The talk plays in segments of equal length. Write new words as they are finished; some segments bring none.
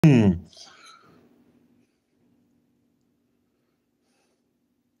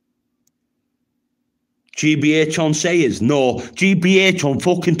GBH on Sayers? No. GBH on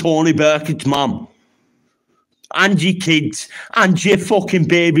fucking Tony Burkett's mum. And your kids. And your fucking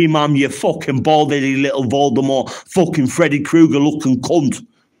baby mum, you fucking bald-headed little Voldemort, fucking Freddy Krueger looking cunt.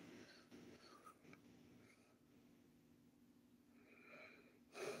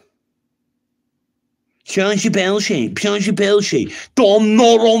 Change your bell sheet. Change your bell sheet. Don't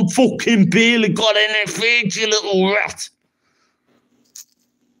not on fucking barely got any face, you little rat.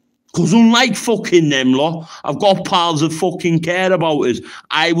 Because unlike fucking them lot, I've got pals that fucking care about us.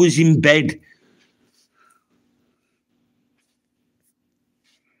 I was in bed.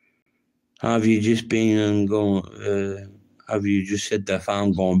 Have you just been and going, have you just said that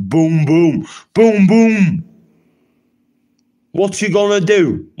I'm going boom, boom, boom, boom? What's he gonna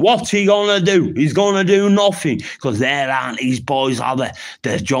do? What's he gonna do? He's gonna do nothing. Because there aren't his boys, are there?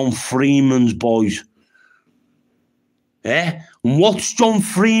 They're John Freeman's boys. Eh? And what's John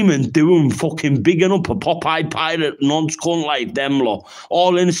Freeman doing fucking bigging up a Popeye pirate nonce cunt like them lot?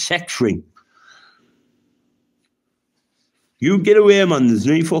 All in a sex ring. You get away, man. There's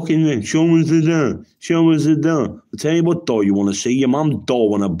no fucking thing. Show us the door. Show us the door. I'll tell you what door you want to see. Your mum's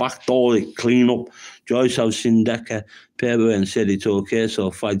door and a back door it clean up. Joyce House in Decker. Paper and said it's okay,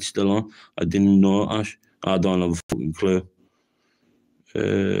 so fight's still on. I didn't know, Ash. I don't have a fucking clue.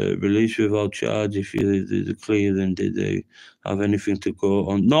 Release without charge. If you did it clear, then did they have anything to go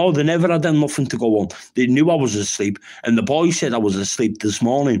on? No, they never had nothing to go on. They knew I was asleep, and the boy said I was asleep this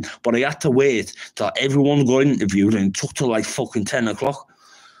morning, but I had to wait till everyone got interviewed, and it took till like fucking 10 o'clock.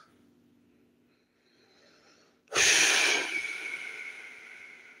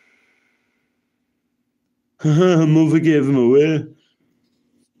 Mother gave him away.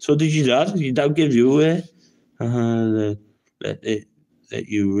 So did your dad? Your dad gave you away? Let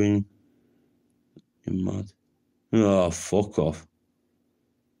you ring. You're mad. Oh, fuck off.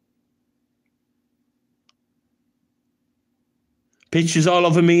 Pictures all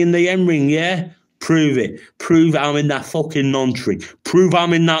over me in the end ring, yeah? Prove it. Prove I'm in that fucking nonce ring. Prove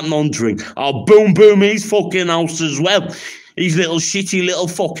I'm in that nonce ring. I'll boom boom his fucking house as well. His little shitty little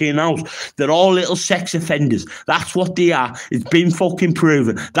fucking house. They're all little sex offenders. That's what they are. It's been fucking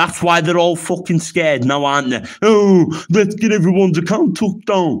proven. That's why they're all fucking scared now, aren't they? Oh, let's get everyone's account took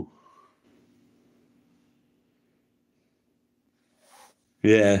down.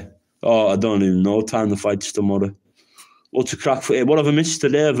 Yeah. Oh, I don't even know. Time to fight tomorrow. What's a crack for you? What have I missed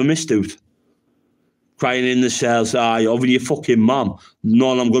today? Have I missed out? Crying in the cells. Aye, over your fucking mum.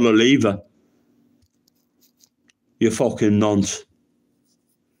 No, I'm going to leave her. You fucking nonce.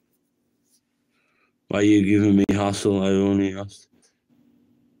 Why are you giving me hassle? I only asked.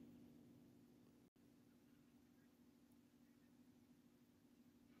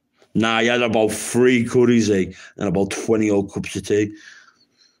 Nah, I had about 3 curries, eh? And about 20 old cups of tea.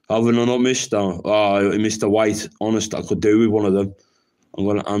 Haven't I not missed out? Oh, Mr. White. Honest, I could do with one of them. I'm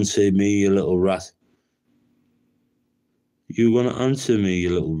going to answer me, you little rat. You're going to answer me, you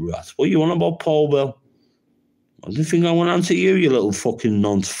little rat. What you want about Paul Bell? I don't think I want to answer you, you little fucking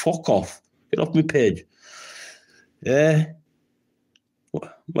nonce. Fuck off. Get off my page. Yeah?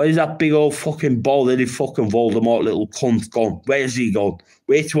 Where's that big old fucking bald-headed fucking Voldemort little cunt gone? Where's he gone?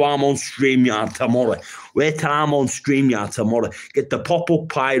 Wait till I'm on StreamYard tomorrow. Wait till I'm on StreamYard tomorrow. Get the pop-up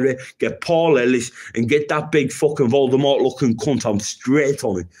pirate, get Paul Ellis, and get that big fucking Voldemort looking cunt. I'm straight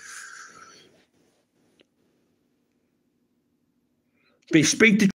on it. Speak to